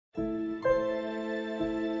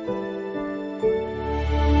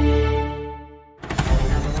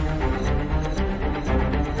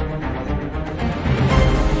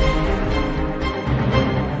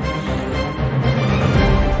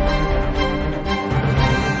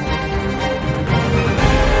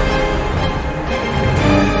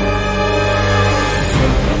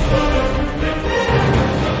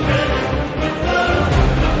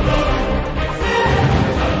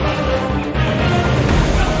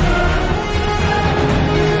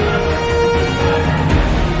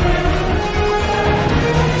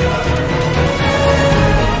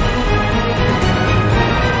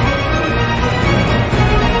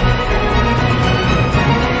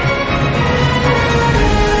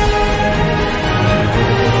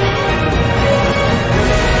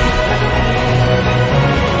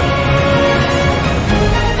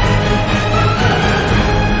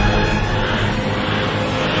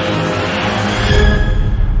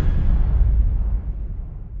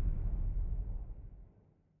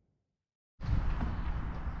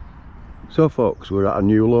So folks, we're at a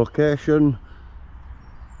new location.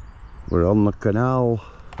 We're on the canal.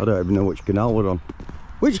 I don't even know which canal we're on.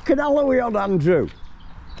 Which canal are we on, Andrew?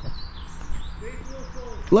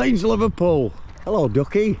 Leeds Liverpool. Hello,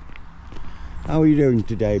 Ducky. How are you doing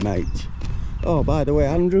today, mate? Oh, by the way,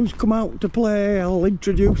 Andrew's come out to play. I'll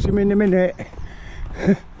introduce him in a minute.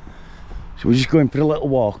 So we're just going for a little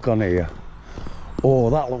walk on here. Oh,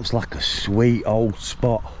 that looks like a sweet old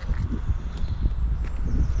spot.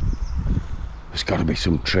 There's got to be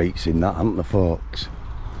some treats in that, haven't there, folks?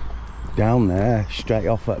 Down there, straight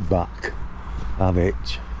off at the back. Have it.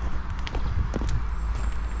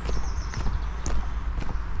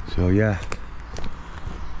 So yeah.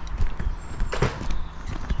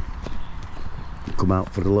 Come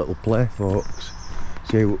out for a little play, folks.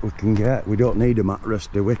 See what we can get. We don't need a mattress,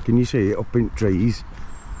 do we? Can you see it up in trees?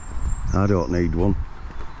 I don't need one.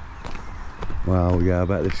 Wow, yeah, I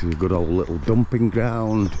bet this is a good old little dumping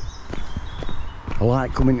ground. I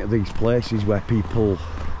like coming to these places where people,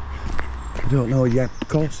 I don't know, yeah, of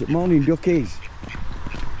course, morning duckies.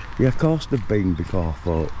 Yeah, of course they've been before,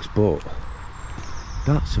 folks, but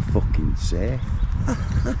that's a fucking safe.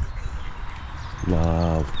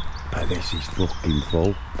 Wow, but this is fucking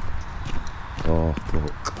full. Oh,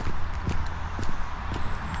 fuck.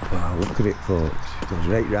 Wow, look at it, folks. It goes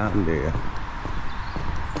right round here.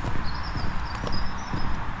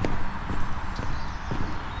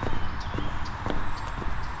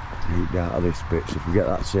 Out of this bit, so if we get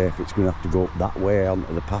that safe, it's going to have to go up that way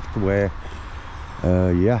onto the pathway.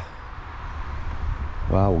 Yeah.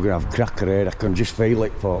 Wow, we're going to have a cracker here. I can just feel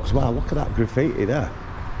it, folks. Wow, look at that graffiti there.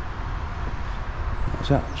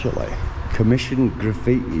 That's actually commissioned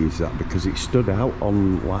graffiti, is that, because it stood out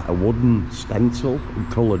on like a wooden stencil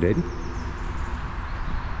and coloured in.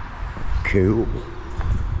 Cool.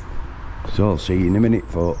 So I'll see you in a minute,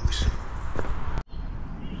 folks.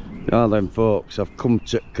 Now then, folks, I've come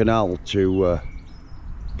to canal to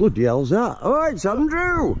bloody hell's that? Oh, it's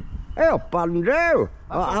Andrew! Hey up, Andrew!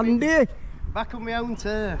 Andy! Back on my own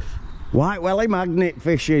turf. White Welly magnet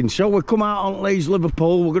fishing. So we come out on Leeds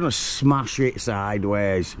Liverpool, we're gonna smash it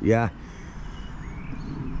sideways, yeah?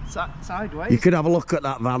 Sideways? You could have a look at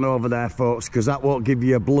that van over there, folks, because that won't give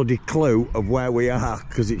you a bloody clue of where we are,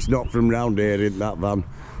 because it's not from round here in that van.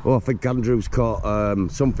 Oh, I think Andrew's caught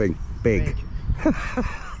something big.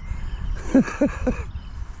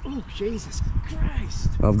 Oh, Jesus Christ.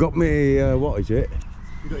 I've got me, what is it?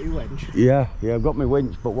 You got your winch? Yeah, I've got my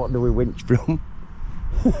winch, but what do we winch from?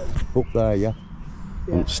 Up there, yeah.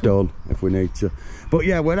 On stone, if we need to. But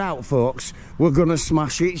yeah, we're out, folks. We're gonna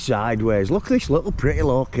smash it sideways. Look at this little pretty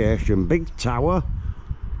location. Big tower.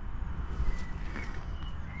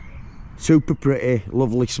 Super pretty,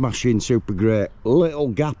 lovely smashing, super great. Little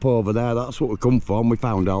gap over there, that's what we come for, and we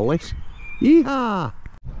found all this. Yeehaw!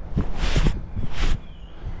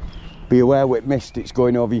 Be aware with mist, it's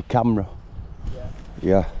going over your camera.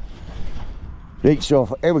 Yeah. Right,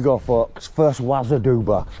 so here we go, folks. First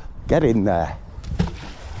Wazadooba. Get in there.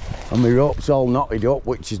 And my rope's all knotted up,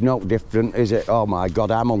 which is no different, is it? Oh my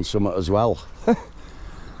God, I'm on something as well.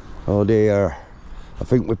 Oh dear. I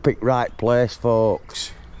think we picked right place,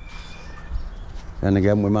 folks. Then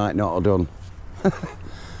again, we might not have done.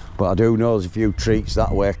 But I do know there's a few treats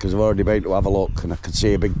that way, because I've already been to have a look and I can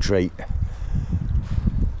see a big treat.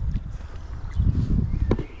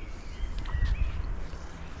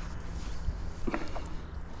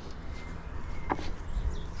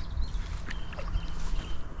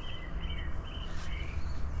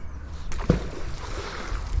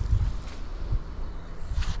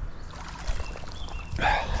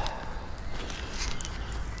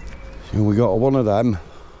 So we got one of them,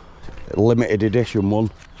 limited edition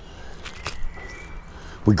one.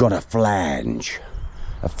 We got a flange.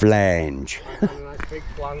 A flange. Nice big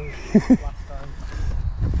flange last time.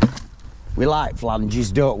 We like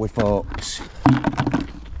flanges, don't we, folks?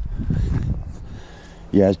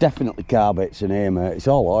 Yeah, there's definitely carbets in here, mate. It's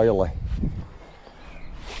all oily.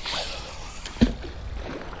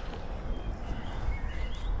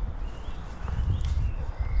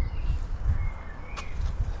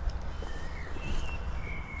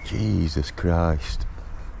 Jesus Christ.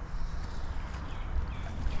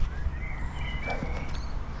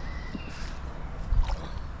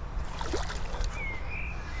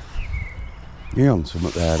 You're on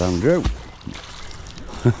something there, Andrew.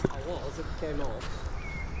 I was, it came off.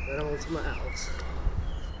 Then I want something else.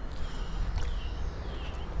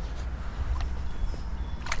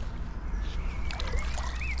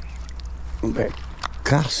 A bit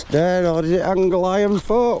cast there, or is it angle iron,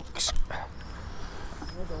 folks?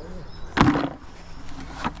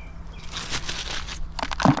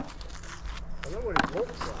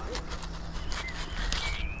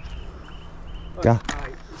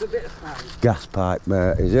 pipe. It's a bit of pipe. Gas pipe,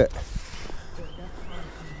 mate, is it?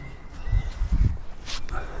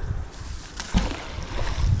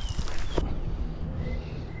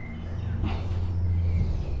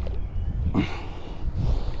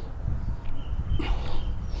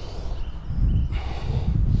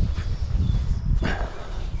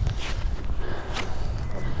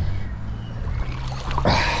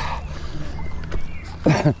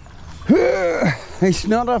 It's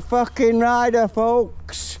not a fucking rider,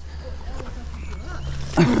 folks.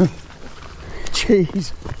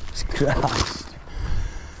 Jesus Christ.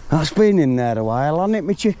 That's been in there a while, hasn't it,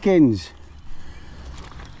 my chickens?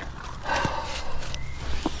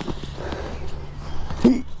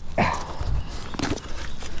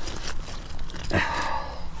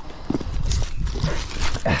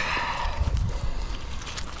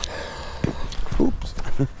 Oops.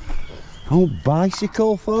 Oh,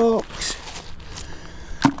 bicycle, folks.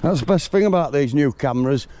 That's the best thing about these new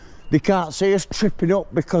cameras. They can't see us tripping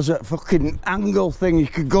up because of fucking angle thing. You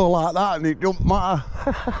could go like that and it don't matter.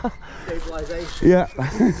 Stabilisation. Yeah.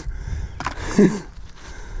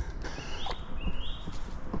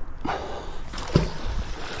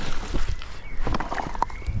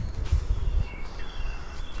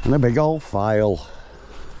 And a big old file.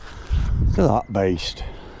 Look at that beast.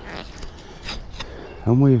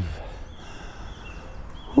 And we've...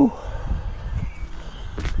 Whew.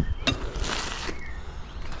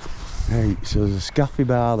 Right, so there's a scaffy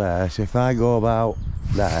bar there, so if I go about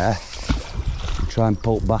there, try and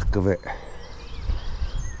pull back of it.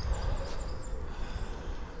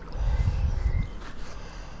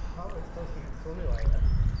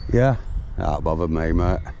 Yeah, that bothered me,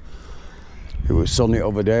 mate. It was sunny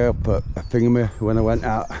over there up at Thingamy when I went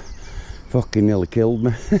out. Fucking nearly killed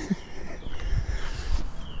me.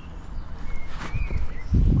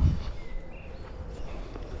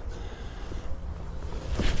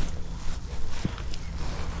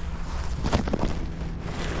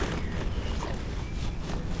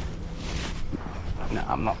 No,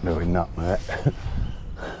 I'm not doing that, mate.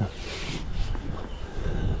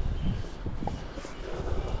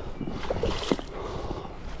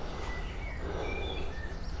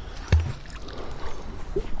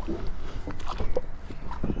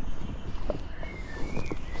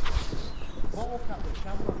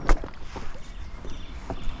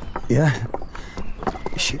 Yeah.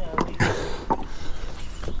 Shit.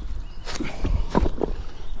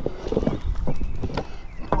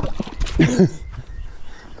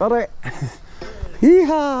 Got it.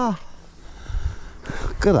 Yeehaw!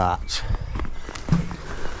 Look at that.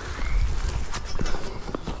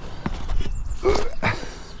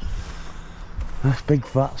 That's big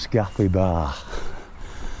fat scaffy bar.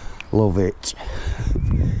 Love it.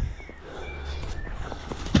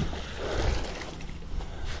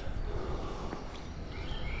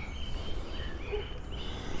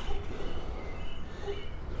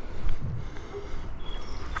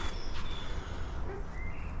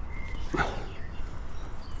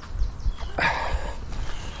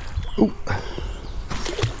 Ooh.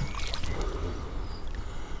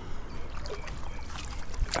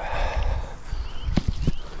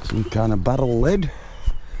 Some kind of barrel lid.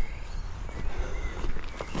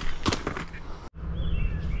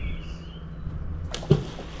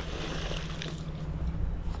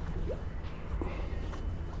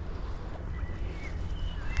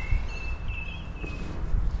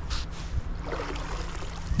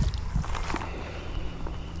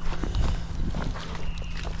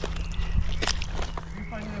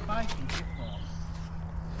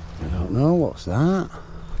 I don't know, what's that?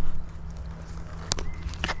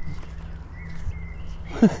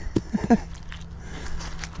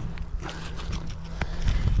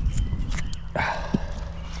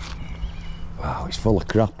 Wow, it's full of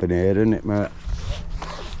crap in here, isn't it, mate?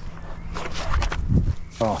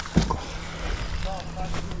 Oh, fuck off.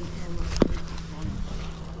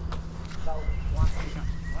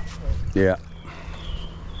 Yeah.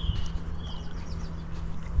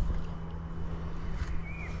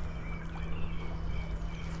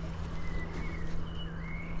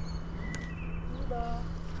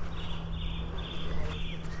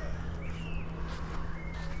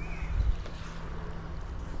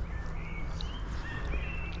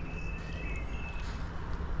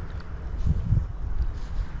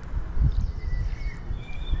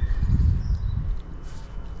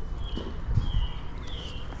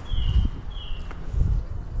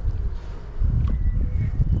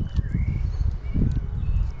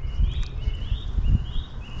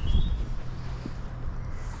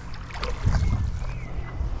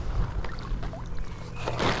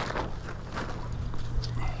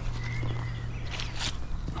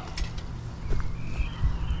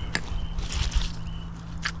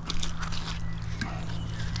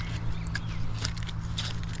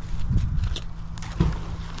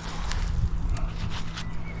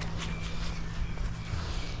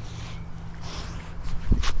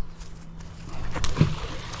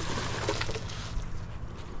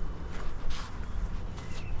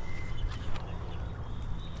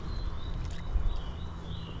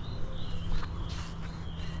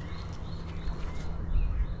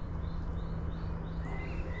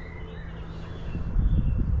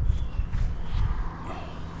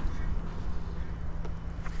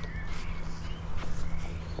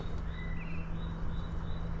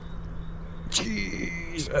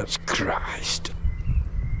 Jesus Christ.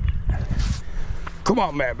 Come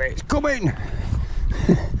on, mermaids, come in.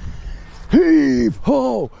 Heave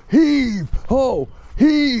ho, heave ho,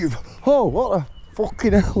 heave ho. What the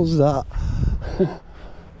fucking hell's that?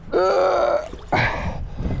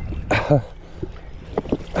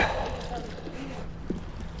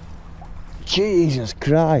 Jesus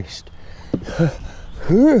Christ.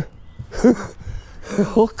 Look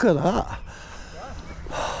at that.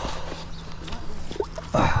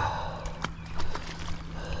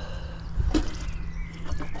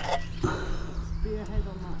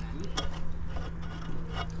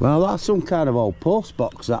 Well, that's some kind of old post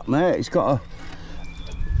box, that, mate. It's got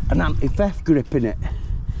an anti-theft grip in it.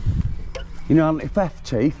 You know, anti-theft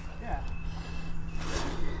teeth? Yeah.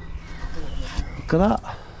 Look at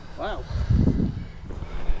that. Wow.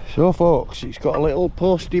 So, folks, it's got a little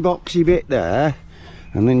posty boxy bit there,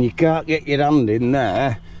 and then you can't get your hand in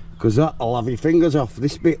there because that'll have your fingers off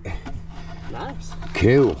this bit. Nice.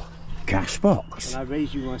 Cool. Cash box. And I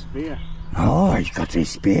raise you my spear. Oh, he's got a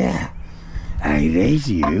spear. I raise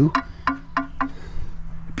you.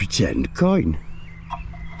 Pretend coin.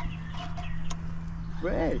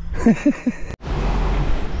 Great.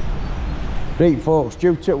 Right, folks,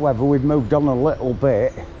 due to weather we've moved on a little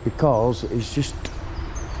bit because it's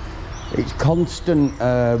constant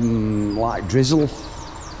like drizzle.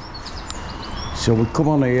 So we come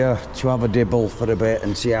on here to have a dibble for a bit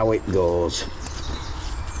and see how it goes.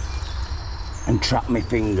 And trap my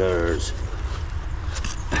fingers.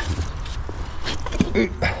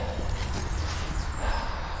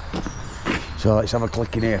 So let's have a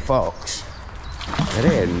click in here, folks. Get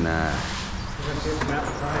in.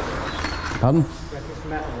 Pardon?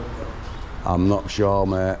 I'm not sure,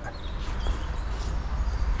 mate.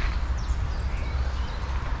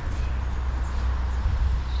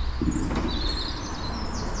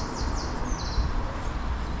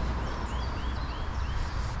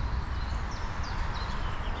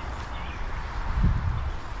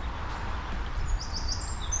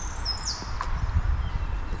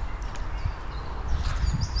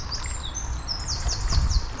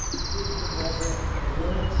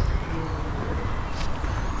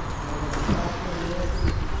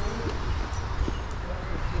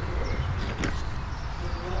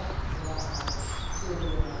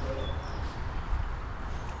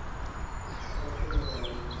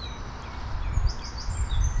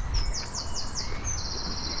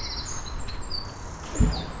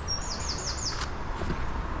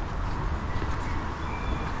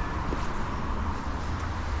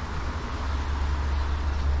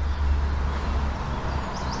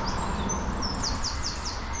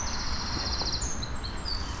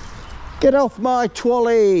 Get off my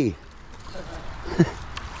trolley!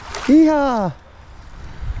 Yeah.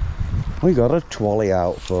 We got a trolley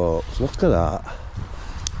out, folks. Look at that.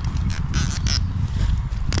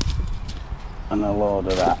 And a load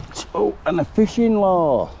of that. Oh, and a fishing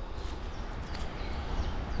lure.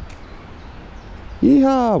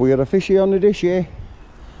 Yeah, we got a fishy on the dishy.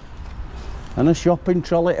 And a shopping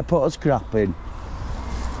trolley to put us crap in.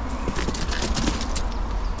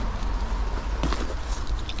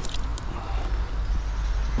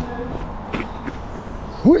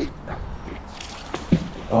 Whee!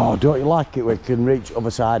 Oh, don't you like it? We can reach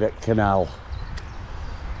other side of the canal.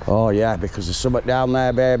 Oh yeah, because there's something down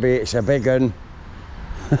there, baby. It's a big one.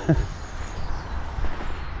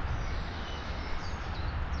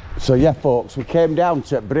 So yeah, folks, we came down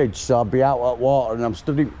to the bridge, so I'll be out at water, and I'm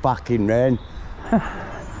stood in fucking rain.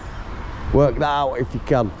 Work that out if you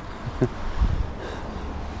can.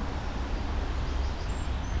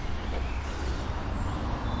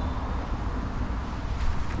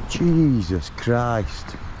 Jesus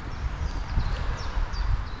Christ.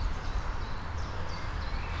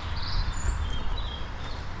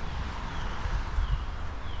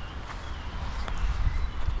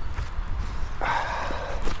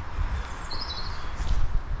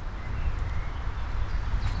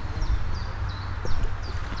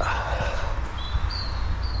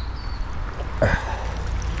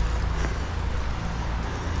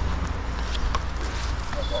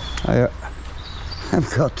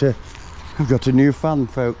 I've got a new fan,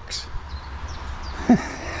 folks.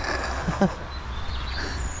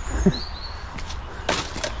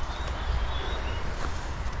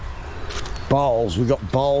 Balls, we've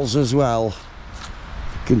got balls as well.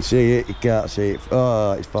 You can see it, you can't see it.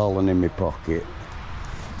 Oh, it's fallen in my pocket.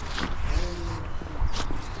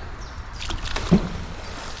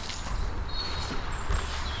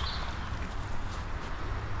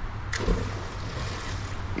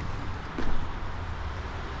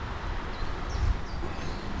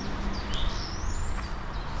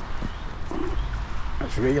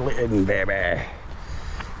 reel it in, baby.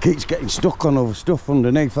 Keeps getting stuck on other stuff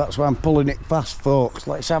underneath, that's why I'm pulling it fast, folks.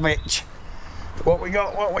 Let's have it. What we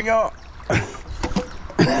got, what we got?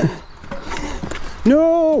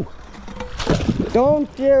 No!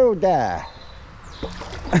 Don't you dare!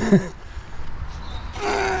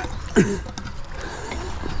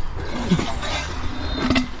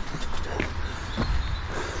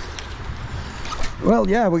 Well,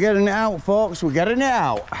 yeah, we're getting it out, folks. We're getting it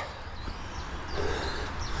out.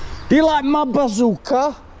 Do you like my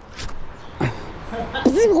bazooka?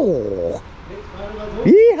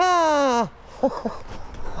 Yeehaw!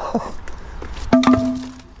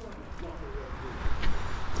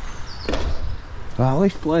 Well,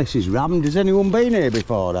 this place is rammed. Has anyone been here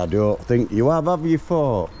before? I don't think you have you,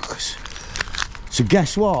 folks? So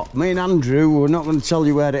guess what? Me and Andrew, we're not going to tell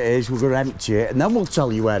you where it is. We're going to empty it and then we'll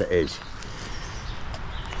tell you where it is.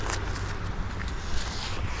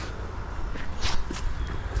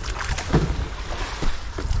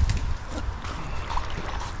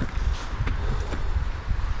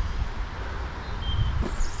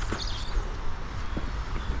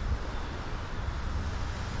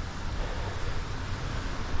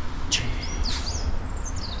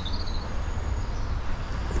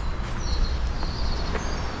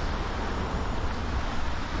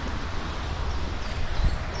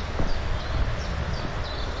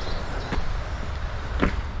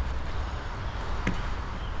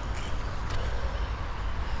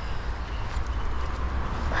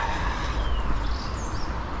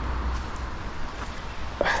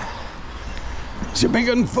 It's a big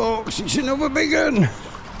one, folks. It's another big one.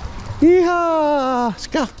 Yeehaw!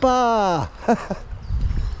 Scaff bar!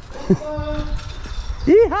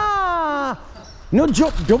 Yeehaw! Nudge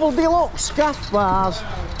up, double deluxe scaff bars.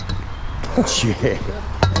 Shit.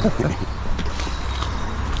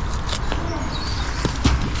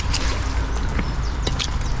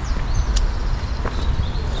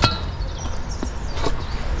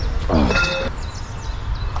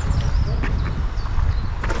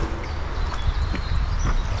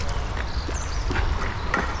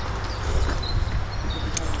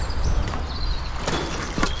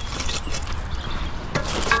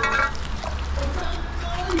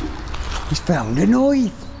 He's found a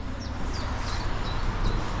knife.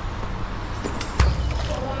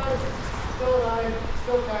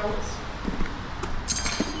 Still counts.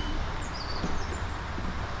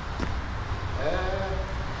 I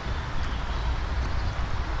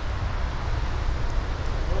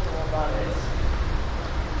don't know what that is.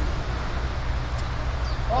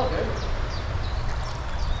 All good.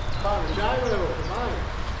 Found a gyro for mine.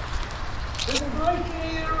 There's a break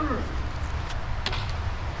here.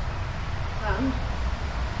 And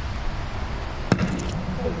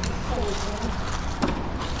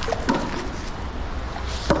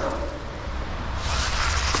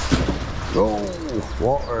oh,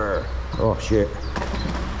 water. Oh shit.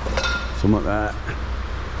 Something like that.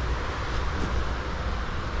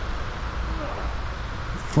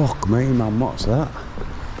 Fuck me, man, what's that?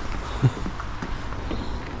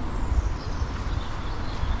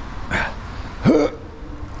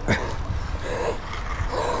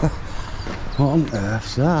 What on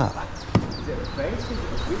earth's that? is it a face? Is it a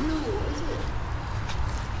wheel? What is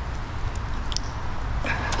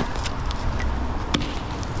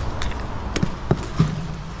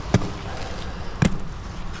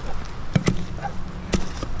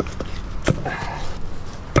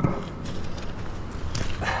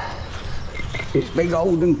it? It's big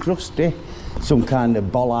old and crusty. Some kind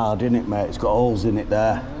of bollard in it, mate. It's got holes in it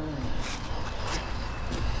there.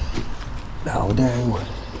 That'll do.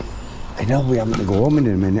 I know we haven't to go home in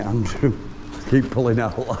a minute, Andrew. Keep pulling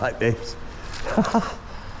out like this.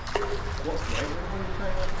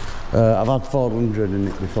 I've had 400 in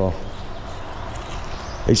it before.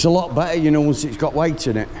 It's a lot better, you know, once it's got weight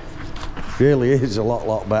in it. It really is a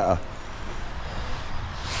lot better.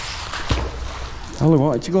 I only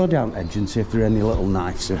wanted to go down edge and see if there are any little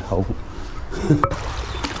knives at home.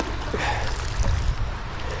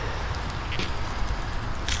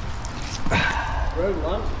 road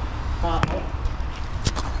lamp? Look at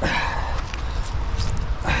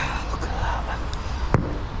that.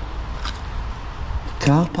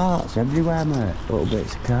 Car parts everywhere, mate. Little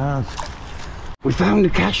bits of cars. We found a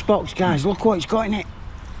cash box, guys. Look what it's got in it.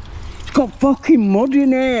 It's got fucking mud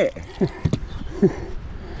in it.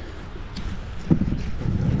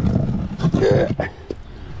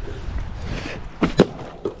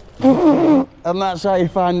 And that's how you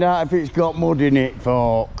find out if it's got mud in it,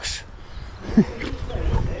 folks.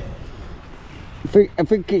 I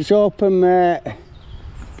think it's open, mate.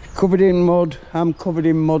 Covered in mud. I'm covered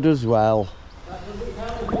in mud as well.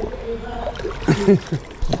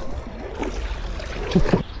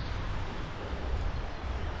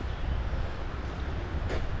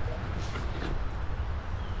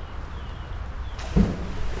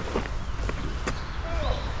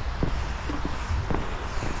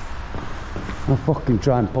 I'll fucking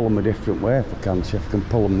try and pull them a different way if I can, see if I can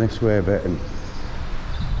pull them this way a bit and...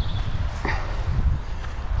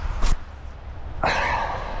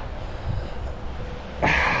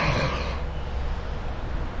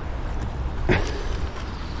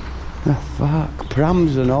 Oh fuck,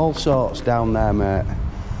 prams and all sorts down there, mate.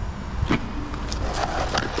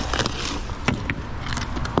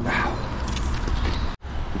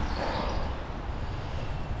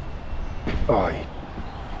 Oi.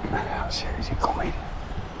 That's it, is he coming?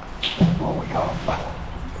 What we got?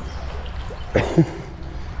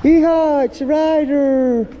 Yeehaw, it's a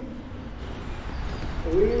rider!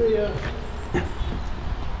 Wheelie.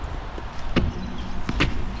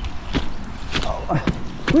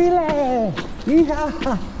 Wheelie!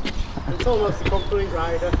 Yeehaw! It's almost a complete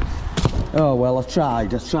rider. Oh well, I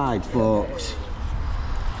tried folks.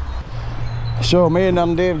 So me and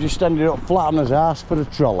Andy have just ended up flat on his arse for a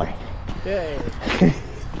trolley. Yay.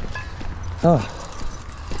 Oh,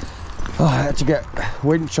 I had to get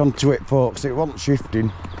winch onto it, folks. It wasn't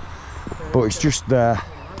shifting, but it's just there,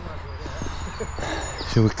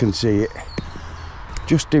 so we can see it.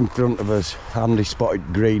 Just in front of us, Andy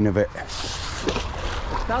spotted green of it.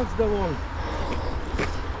 That's the one.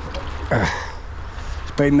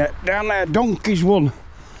 It's been there, down there, donkey's one.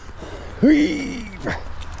 Heave.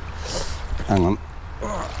 Hang on.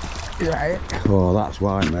 Is that it? Oh, that's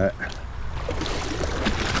why, mate.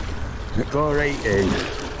 Go right in.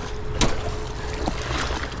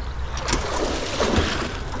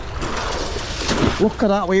 Look at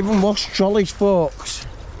that, we even washed trolleys, folks.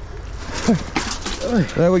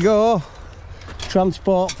 There we go.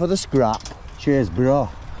 Transport for the scrap. Cheers, bro.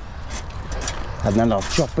 And then I'll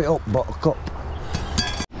chop it up, buttercup.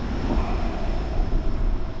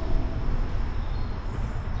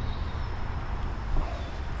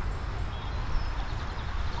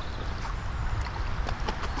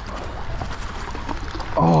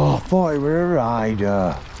 Oh, I thought it were a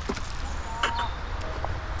rider.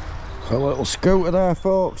 A little scooter there,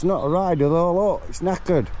 folks. Not a rider though, look, it's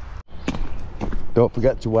knackered. Don't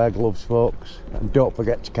forget to wear gloves, folks. And don't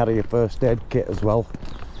forget to carry your first aid kit as well.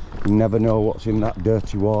 You never know what's in that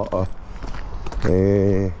dirty water.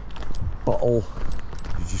 Bottle.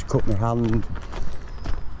 You just cut my hand.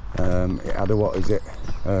 It had a, what is it?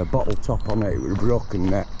 Bottle top on it with a broken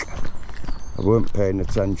neck. I weren't paying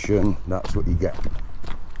attention. That's what you get.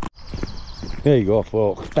 There you go,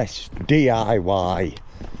 folks. Best DIY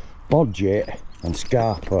budget and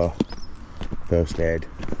Scarpa first aid.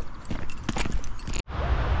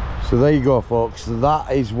 So there you go, folks.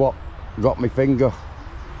 That is what got my finger.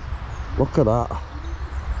 Look at that.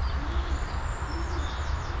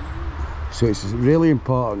 So it's really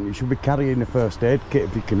important. You should be carrying a first aid kit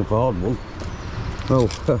if you can afford one. Well,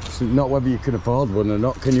 it's not whether you can afford one or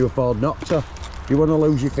not. Can you afford not to? You want to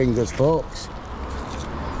lose your fingers, folks?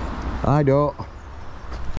 I don't.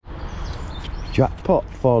 Jackpot,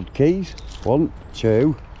 Ford keys. 1,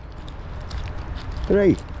 2,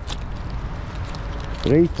 3.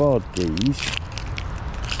 3 Ford keys.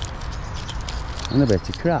 And a bit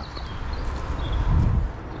of crap.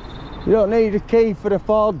 You don't need a key for a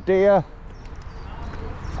Ford, dear.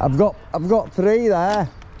 I've got 3 there.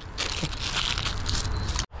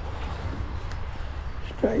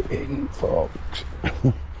 Straight in, folks.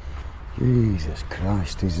 Jesus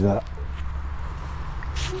Christ, is that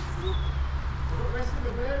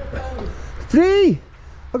 3?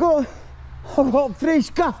 I got 3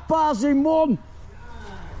 scuff bars in one.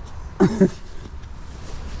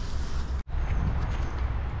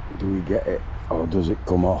 Do we get it or does it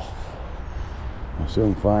come off? We'll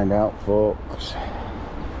soon find out, folks.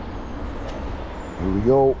 Here we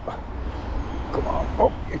go. Come on,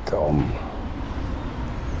 up you come.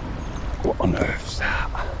 What on earth's that?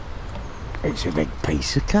 It's a big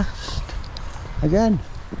piece of cast. Again.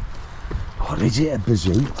 Or is it a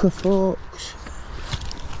bazooka, folks?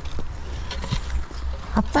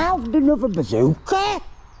 I found another bazooka.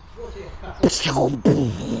 That's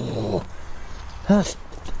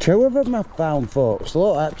 2 of them I found, folks.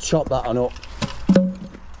 Look, I have to chop that one up.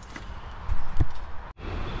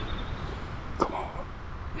 Come on.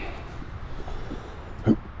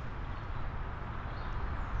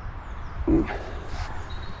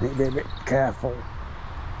 Need to be a bit careful.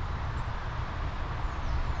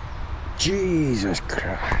 Jesus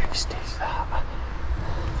Christ, is that?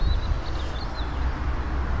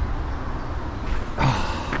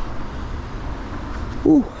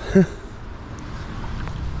 Ooh.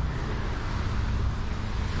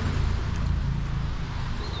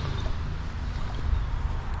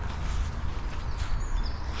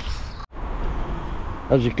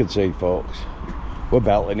 As you can see, folks, we're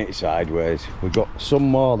belting it sideways. We've got some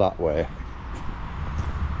more that way,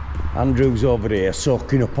 Andrew's over here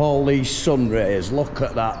soaking up all these sun rays. Look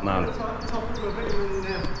at that, man.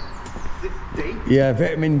 Yeah,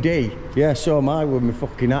 vitamin D. Yeah, so am I with my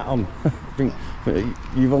fucking hat on.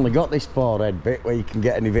 You've only got this forehead bit where you can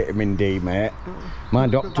get any vitamin D, mate. My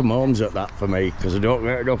doctor moans at that for me because I don't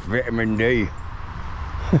get enough vitamin D.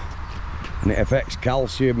 And it affects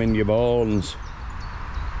calcium in your bones.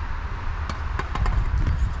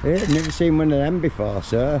 Yeah, I've never seen one of them before,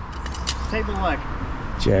 sir. Table leg.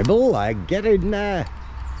 Table leg, get in there.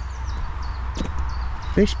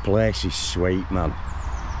 This place is sweet, man.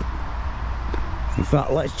 In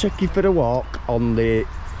fact, let's take you for a walk on the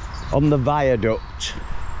viaduct.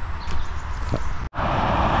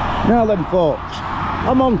 Now then, folks,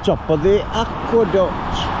 I'm on top of the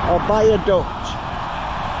aqueduct or viaduct.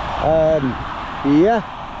 Yeah,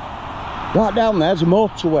 right down there's a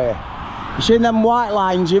motorway. You see them white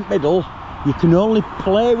lines in the middle? You can only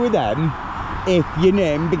play with them if your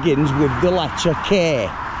name begins with the letter K.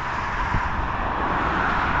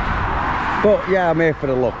 But yeah, I'm here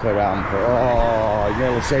for a look around. Oh, you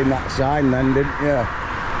nearly seen that sign then, didn't you?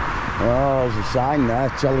 Oh, there's a sign there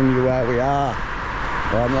telling you where we are.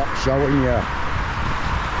 Well, I'm not showing you.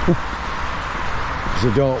 Because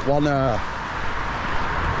I don't want to.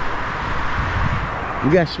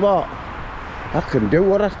 And guess what? I can do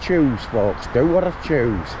what I choose, folks. Do what I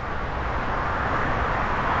choose.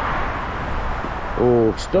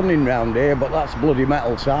 Oh, stunning round here, but that's bloody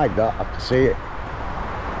metal side, that. I can see it.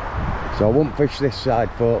 So I won't fish this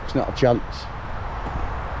side, folks. Not a chance.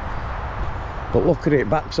 But look at it,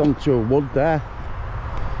 backs onto a wood there.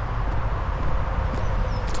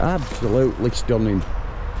 Absolutely stunning.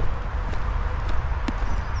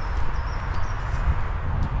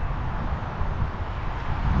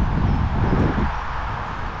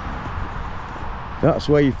 That's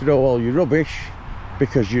where you throw all your rubbish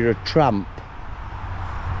because you're a tramp.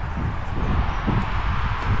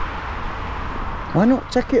 Why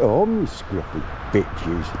not take it home, you scruffy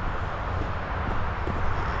bitches?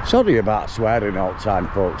 Sorry about swearing all the time,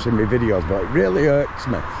 folks, in my videos, but it really irks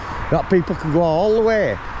me that people can go all the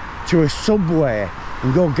way to a Subway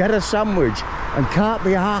and go get a sandwich and can't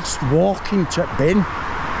be arsed walking to the bin.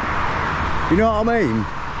 You know what I mean?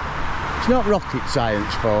 It's not rocket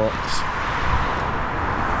science, folks.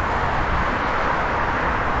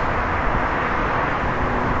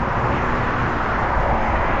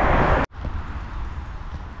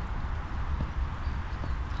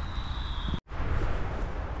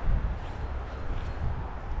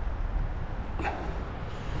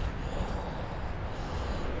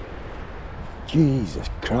 Jesus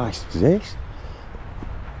Christ, is this?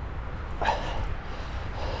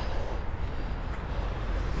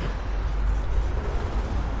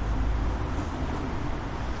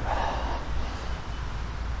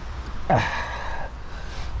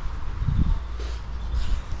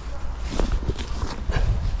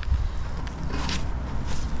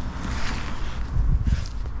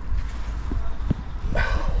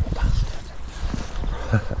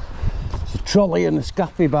 It's a trolley and a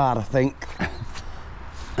scaffy bar, I think.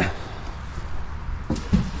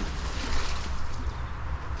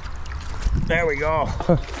 There we go.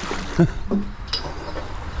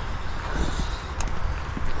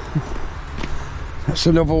 That's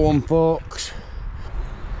another one, folks.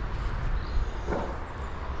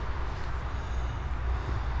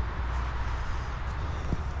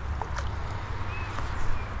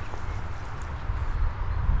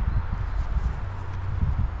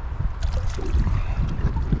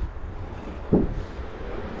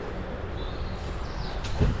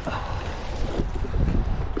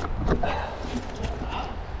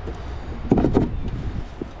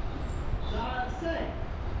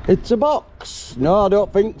 It's a box. No, I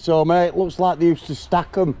don't think so, mate. Looks like they used to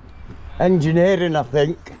stack them. Engineering, I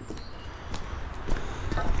think.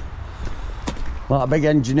 Like a big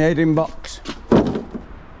engineering box.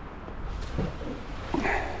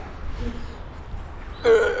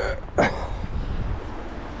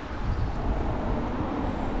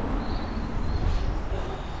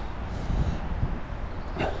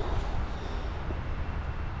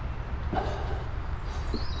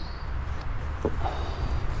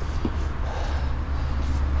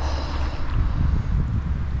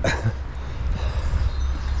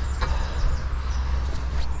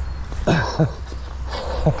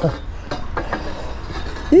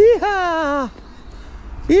 Yeehaw!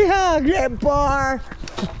 Yeehaw, Grandpa!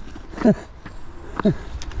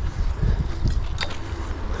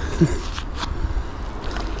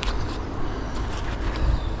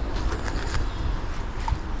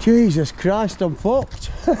 Jesus Christ, I'm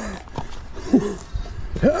fucked.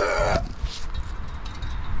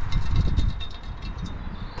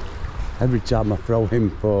 every time I throw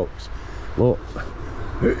him, folks. Look.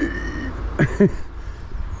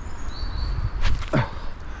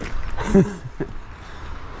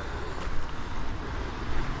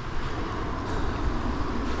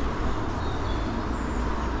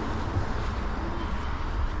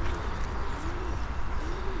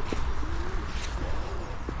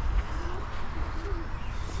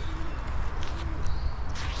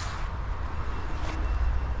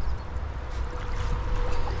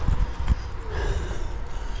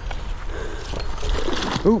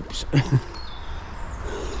 Oops.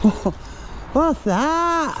 What's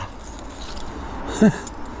that?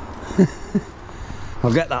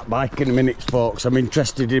 I'll get that bike in a minute, folks. I'm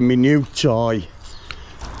interested in my new toy.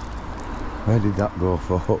 Where did that go,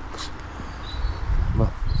 folks?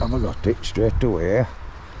 Well, have I got it straight away?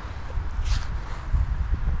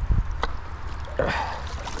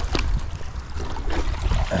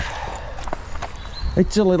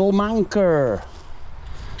 It's a little manker.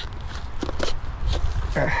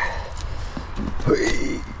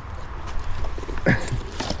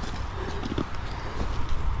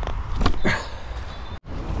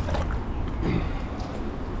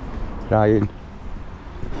 Ryan.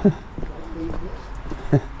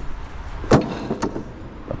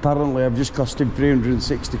 Apparently I've just cost him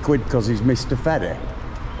 360 quid because he's missed a ferry.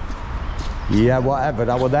 Yeah,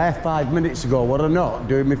 whatever. I was there 5 minutes ago, were I not?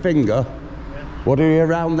 Doing my finger? Yeah. Were you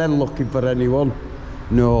around then looking for anyone?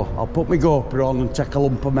 No, I'll put my GoPro on and take a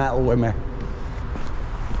lump of metal with me.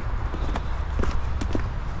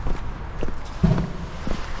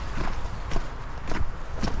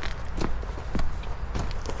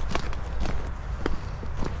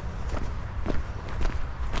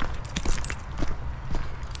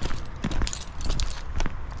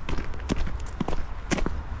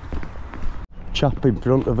 Chap in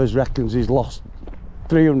front of us reckons he's lost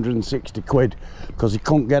 360 quid because he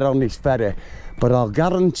couldn't get on his ferry, but I'll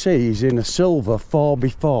guarantee he's in a silver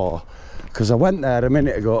 4x4 because I went there a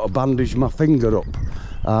minute ago to bandage my finger up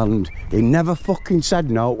and he never fucking said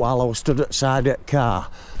no while I was stood outside at the car.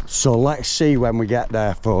 So let's see when we get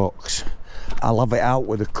there, folks. I'll have it out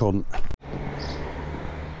with the cunt.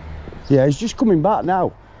 Yeah, he's just coming back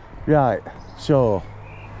now. Right, so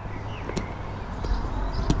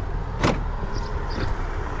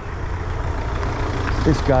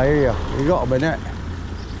this guy here, he got a minute.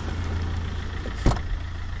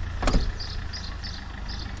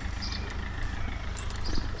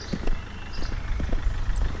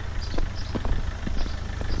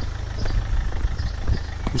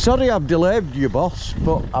 I'm sorry I've delayed you, boss,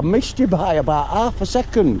 but I missed you by about half a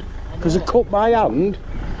second because I cut my hand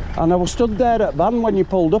and I was stood there at van when you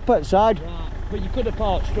pulled up outside. Right, but you could have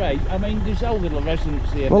parked straight. I mean, there's all little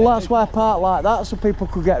residents here. Well, that's why I parked like that, so people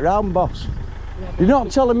could get round, boss. Yeah, you're not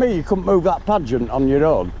telling me you couldn't move that pageant on your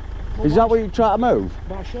own? Well, is that what you try to move?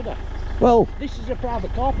 Why should I? Well, this is a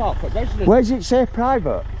private car park for residents. Where does it say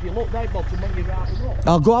private? If you look right bottom when you're driving up.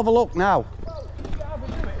 I'll go have a look now. Well, you can't have a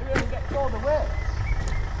do it, you won't get thrown away.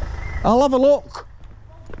 I'll have a look.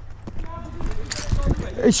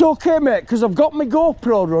 It's okay, mate, because I've got my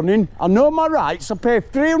GoPro running. I know my rights. I pay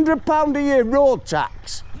 £300 a year road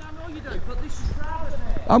tax. Yeah, I know you do, but this is private,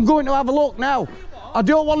 mate. I'm going to have a look now. I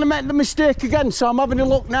don't want to make the mistake again, so I'm having a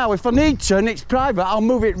look now. If I need to and it's private, I'll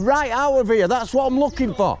move it right out of here. That's what I'm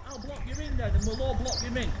looking for. I'll block you in then, and we'll all block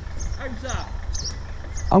you in. How's that?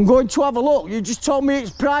 I'm going to have a look. You just told me it's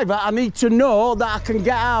private. I need to know that I can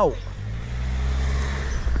get out.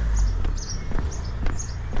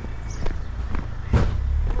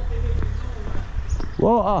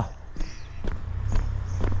 Water.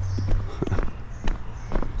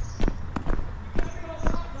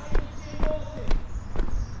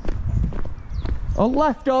 On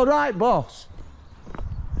left or right, boss?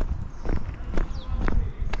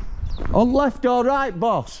 On left or right,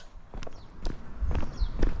 boss?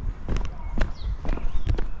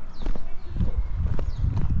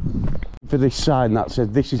 For this sign that says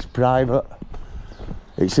this is private.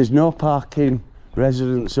 It says no parking,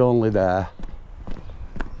 residents only there.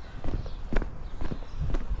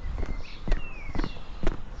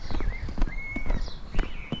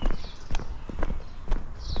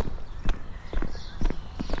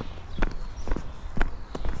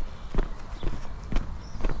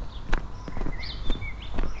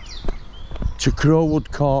 To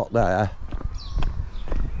Crowwood Court there.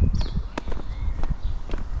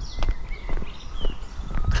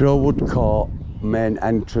 Crowwood Court main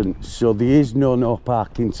entrance, so there is no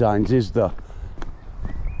parking signs, is there?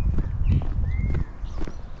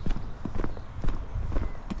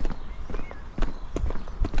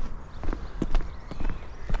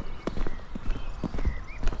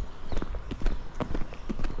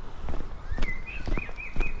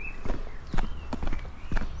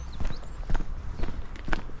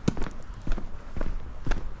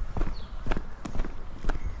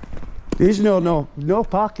 There's no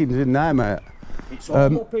parking's in there, mate. It's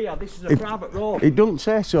all up here. This is a private road. It doesn't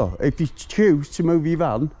say so. If you choose to move your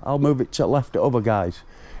van, I'll move it to the left at other guys.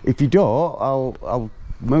 If you don't, I'll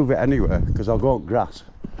move it anyway, because I'll go on grass.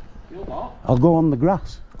 You'll what? I'll go on the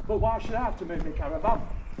grass. But why should I have to move my caravan?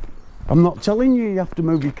 I'm not telling you have to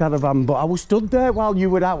move your caravan, but I was stood there while you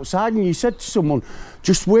were outside and you said to someone,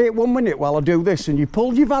 just wait 1 minute while I do this, and you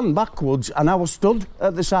pulled your van backwards and I was stood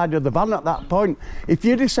at the side of the van at that point. If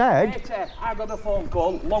you'd have said... Mate, I got a phone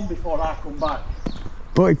call long before I come back.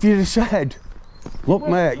 But if you'd have said, look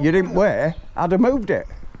mate, you didn't wait, I'd have moved it.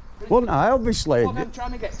 Wouldn't I, obviously? What I'm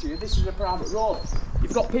trying to get to you, this is a private road.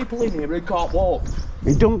 You've got people in here who can't walk.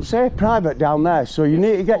 It doesn't say private down there, so you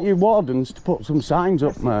need to get your wardens to put some signs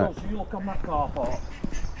up, mate. You look on that car park.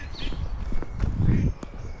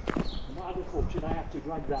 Not a foot should I have to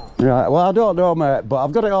drag down? Right, well I don't know mate, but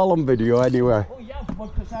I've got it all on video anyway. Oh yeah,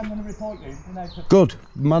 because I'm going to report you. Good.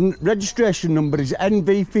 My registration number is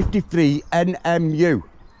NV53NMU.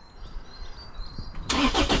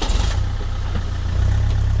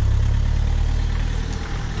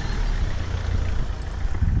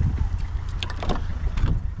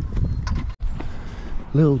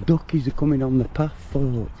 Little duckies are coming on the path,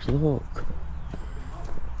 folks, look.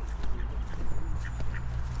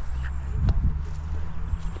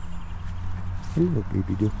 Hello,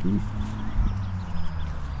 baby duckies.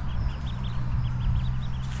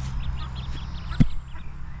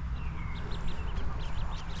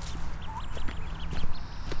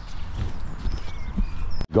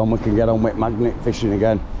 Gone, we can get on with magnet fishing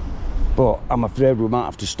again. But I'm afraid we might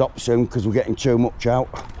have to stop soon because we're getting too much out.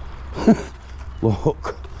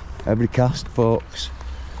 Look, every cast, folks.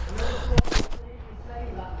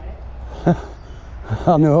 I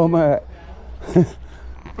know, mate.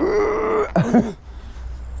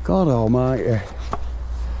 God almighty.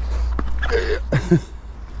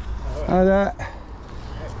 Hi there.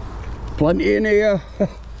 Plenty in here.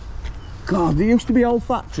 God, there used to be old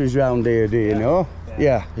factories round here, do you know?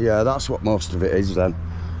 Yeah, that's what most of it is then.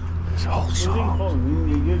 It's all sorts.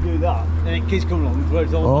 You do that, and then kids come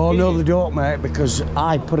along. Oh no, they don't, mate, because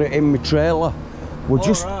I put it in my trailer. We're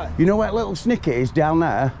just, right. you know where Little Snicket is down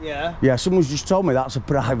there? Yeah. Yeah, someone's just told me that's a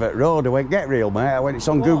private road. I went, get real, mate. I went, it's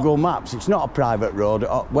on Google Maps. It's not a private road.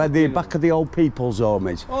 Where the back of the old people's home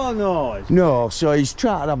is. Oh no. No, so he's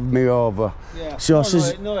trying to have me over. Yeah. So I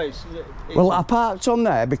says, it's well, I parked on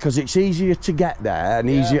there because it's easier to get there and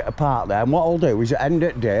easier to park there. And what I'll do is at end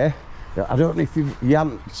of the day, I don't know if you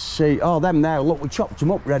haven't seen, oh, them there, look, we chopped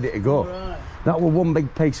them up ready to go. Right. That was one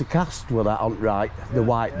big piece of cast with that on right, the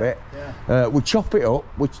white bit. Yeah. We chop it up,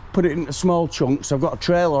 we put it into small chunks. I've got a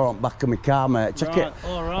trailer on the back of my car, mate. Check it.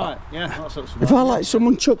 All right. Yeah. That's what's If I let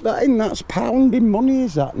someone chuck that in, that's pounding money,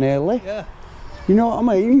 is that nearly? Yeah. You know what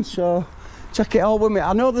I mean? So, check it all with me.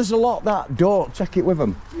 I know there's a lot that don't. Check it with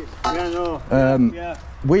them. Yeah, no. Yeah.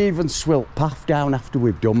 We even swilt path down after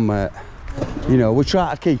we've done, mate. You know, we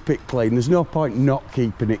try to keep it clean. There's no point not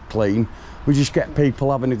keeping it clean. We just get people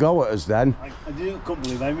having a go at us then. I couldn't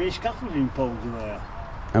believe how many scaffolding poles are there.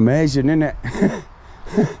 Amazing, isn't it?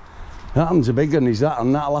 That one's a big one, is that?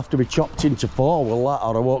 And that'll have to be chopped into 4, will that?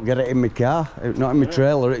 Or I won't get it in my car. Not in my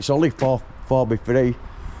trailer, it's only 4x3.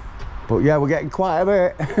 But yeah, we're getting quite a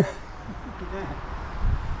bit.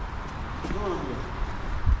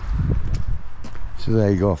 So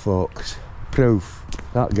there you go, folks. Proof.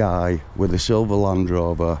 That guy with the silver Land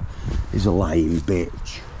Rover is a lying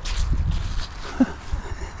bitch.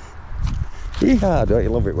 Yeah, don't you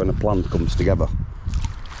love it when a plan comes together?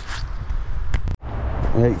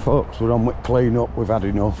 Hey folks, we're on with clean up, we've had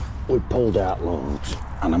enough. We've pulled out loads,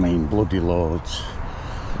 and I mean bloody loads.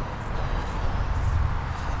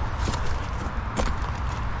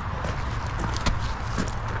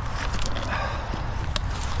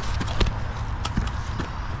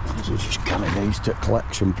 So just carry these to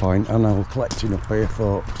collection point. I know we're collecting up here,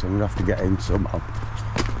 folks, and we have to get in somehow.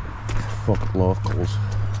 Fuck locals.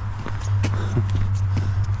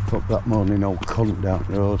 Fuck that morning old cunt down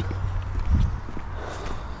the road.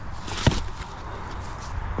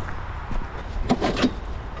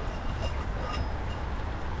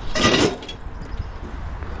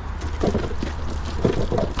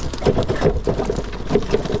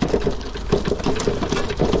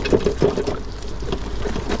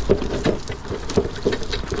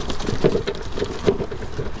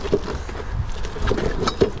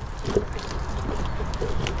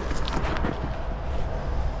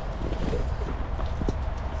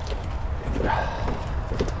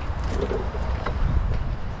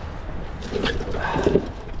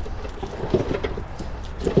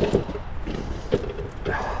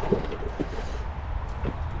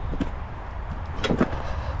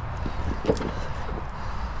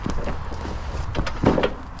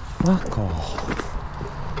 Fuck off.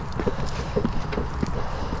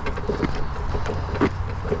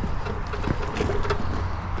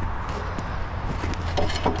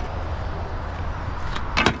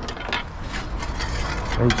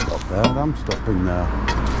 Don't stop there, I'm stopping there.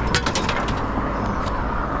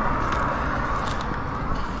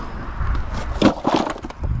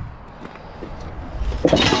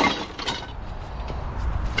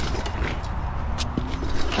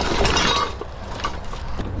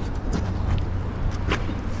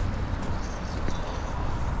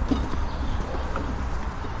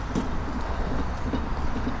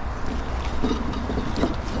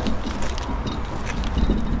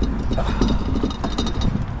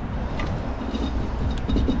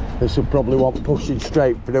 This will probably want pushing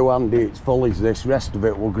straight through, Andy. It's full as this. Rest of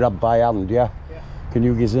it will grab by hand, yeah? Yeah. Can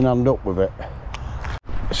you give us an hand up with it?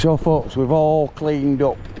 So folks, we've all cleaned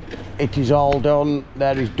up. It is all done.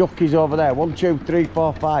 There is duckies over there. 1, 2, 3,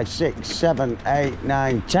 4, 5, 6, 7, 8,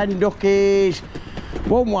 9, 10 duckies.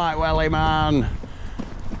 One white welly man.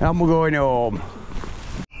 And we're going home.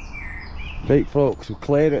 Right folks, we're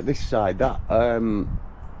clear at this side. That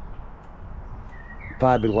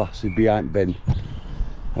fiberglass is behind bin.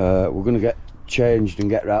 We're going to get changed and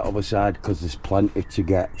get right other side because there's plenty to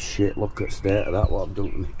get. Shit, look at the state of that, what I've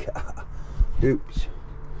done to the cat. Oops.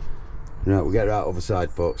 Right, we'll get right other side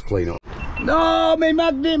folks, clean up. No, me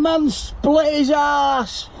magnet man split his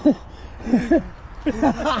ass.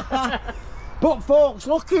 But folks,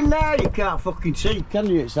 look in there, you can't fucking see, can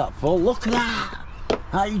you? It's that full. Look at that.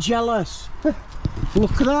 Are you jealous?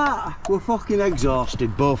 Look at that. We're fucking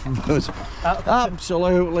exhausted, both of us.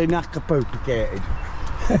 Absolutely knacker-poopicated.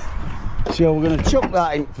 So we're going to chuck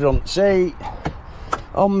that in front seat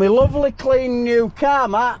on my lovely clean new car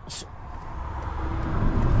mats.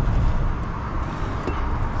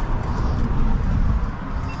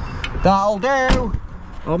 That'll do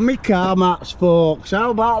on my car mats folks.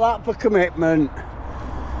 How about that for commitment?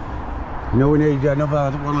 You know we need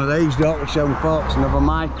another one of these, don't we, some folks? Another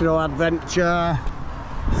micro adventure.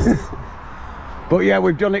 But yeah,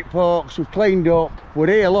 we've done it folks, we've cleaned up. We're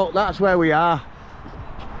here, look, that's where we are.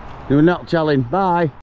 We're not telling. Bye.